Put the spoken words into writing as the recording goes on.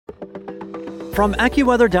From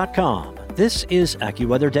AccuWeather.com, this is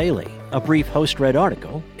AccuWeather Daily, a brief host-read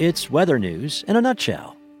article. It's weather news in a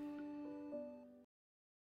nutshell.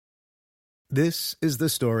 This is the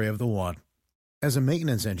story of the one. As a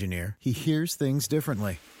maintenance engineer, he hears things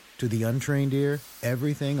differently. To the untrained ear,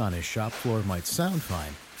 everything on his shop floor might sound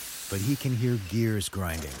fine, but he can hear gears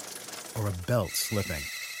grinding or a belt slipping.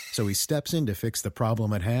 So he steps in to fix the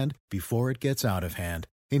problem at hand before it gets out of hand.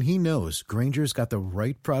 And he knows Grainger's got the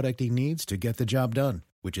right product he needs to get the job done,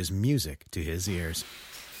 which is music to his ears.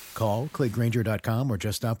 Call, click Grainger.com, or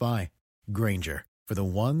just stop by. Grainger, for the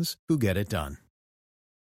ones who get it done.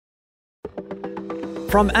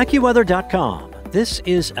 From AccuWeather.com, this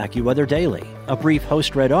is AccuWeather Daily, a brief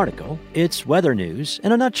host-read article. It's weather news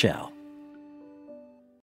in a nutshell.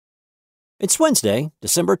 It's Wednesday,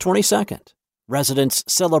 December 22nd. Residents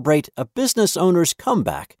celebrate a business owner's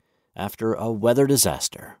comeback after a weather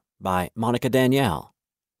disaster, by Monica Danielle.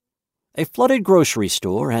 A flooded grocery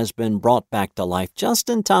store has been brought back to life just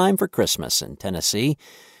in time for Christmas in Tennessee.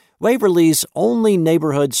 Waverly's only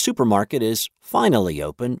neighborhood supermarket is finally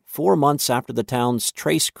open 4 months after the town's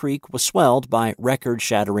Trace Creek was swelled by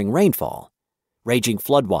record-shattering rainfall. Raging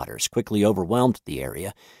floodwaters quickly overwhelmed the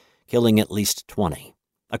area, killing at least 20.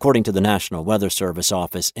 According to the National Weather Service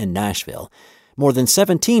office in Nashville, more than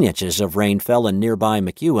 17 inches of rain fell in nearby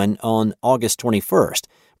McEwen on August 21st,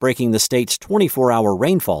 breaking the state's 24-hour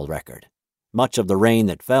rainfall record. Much of the rain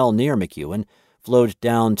that fell near McEwen flowed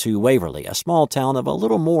down to Waverly, a small town of a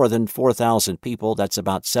little more than 4,000 people that's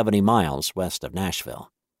about 70 miles west of Nashville.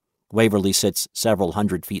 Waverly sits several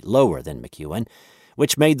hundred feet lower than McEwen,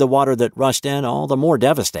 which made the water that rushed in all the more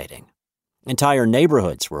devastating. Entire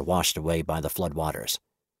neighborhoods were washed away by the floodwaters.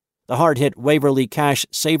 The hard-hit Waverly Cash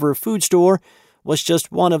Saver food store was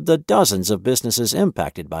just one of the dozens of businesses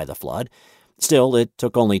impacted by the flood. Still, it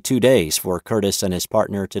took only 2 days for Curtis and his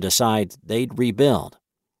partner to decide they'd rebuild.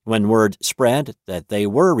 When word spread that they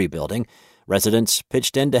were rebuilding, residents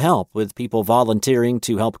pitched in to help, with people volunteering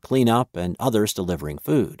to help clean up and others delivering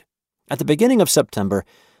food. At the beginning of September,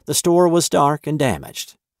 the store was dark and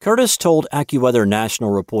damaged. Curtis told AccuWeather national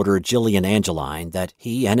reporter Jillian Angeline that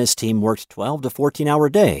he and his team worked 12 to 14-hour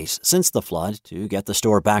days since the flood to get the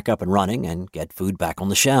store back up and running and get food back on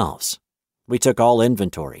the shelves. "We took all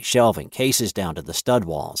inventory, shelving, cases down to the stud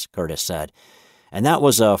walls," Curtis said. "And that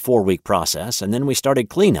was a 4-week process, and then we started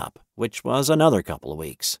cleanup, which was another couple of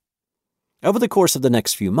weeks." Over the course of the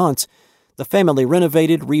next few months, the family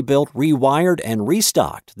renovated, rebuilt, rewired, and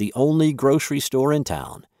restocked the only grocery store in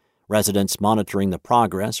town. Residents monitoring the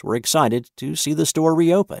progress were excited to see the store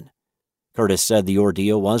reopen. Curtis said the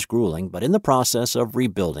ordeal was grueling, but in the process of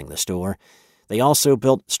rebuilding the store, they also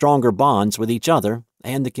built stronger bonds with each other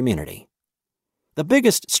and the community. The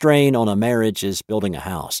biggest strain on a marriage is building a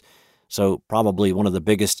house, so probably one of the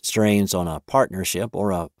biggest strains on a partnership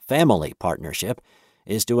or a family partnership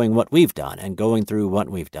is doing what we've done and going through what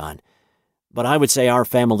we've done. But I would say our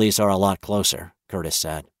families are a lot closer, Curtis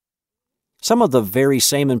said. Some of the very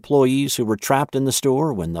same employees who were trapped in the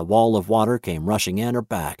store when the wall of water came rushing in are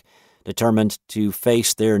back, determined to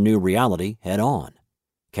face their new reality head on.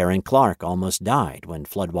 Karen Clark almost died when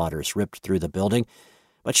floodwaters ripped through the building,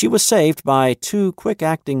 but she was saved by 2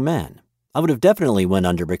 quick-acting men. "I would have definitely went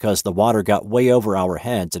under because the water got way over our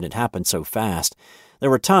heads and it happened so fast. There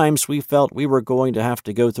were times we felt we were going to have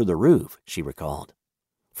to go through the roof," she recalled.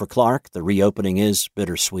 For Clark, the reopening is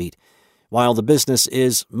bittersweet. While the business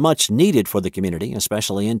is much needed for the community,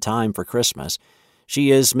 especially in time for Christmas, she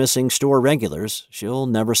is missing store regulars she'll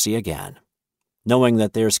never see again. Knowing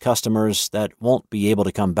that there's customers that won't be able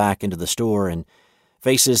to come back into the store and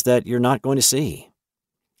faces that you're not going to see.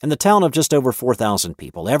 In the town of just over 4,000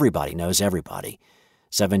 people, everybody knows everybody.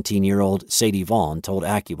 17-year-old Sadie Vaughn told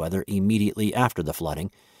AccuWeather immediately after the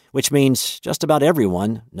flooding, which means just about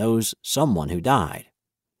everyone knows someone who died.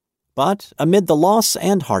 But amid the loss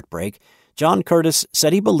and heartbreak, John Curtis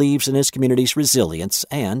said he believes in his community's resilience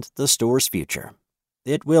and the store's future.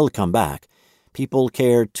 It will come back. People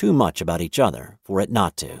care too much about each other for it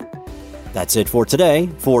not to. That's it for today.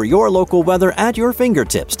 For your local weather at your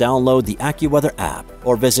fingertips, download the AccuWeather app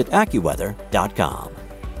or visit AccuWeather.com.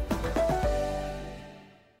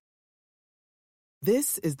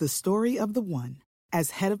 This is the story of the one.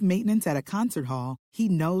 As head of maintenance at a concert hall, he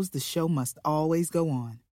knows the show must always go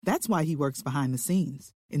on. That's why he works behind the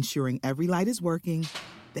scenes, ensuring every light is working,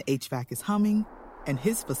 the HVAC is humming, and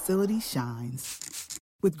his facility shines.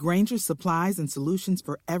 With Grainger's supplies and solutions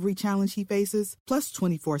for every challenge he faces, plus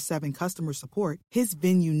 24/7 customer support, his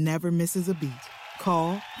venue never misses a beat.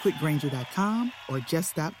 Call quickgrainger.com or just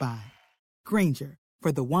stop by. Grainger,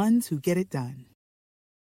 for the ones who get it done.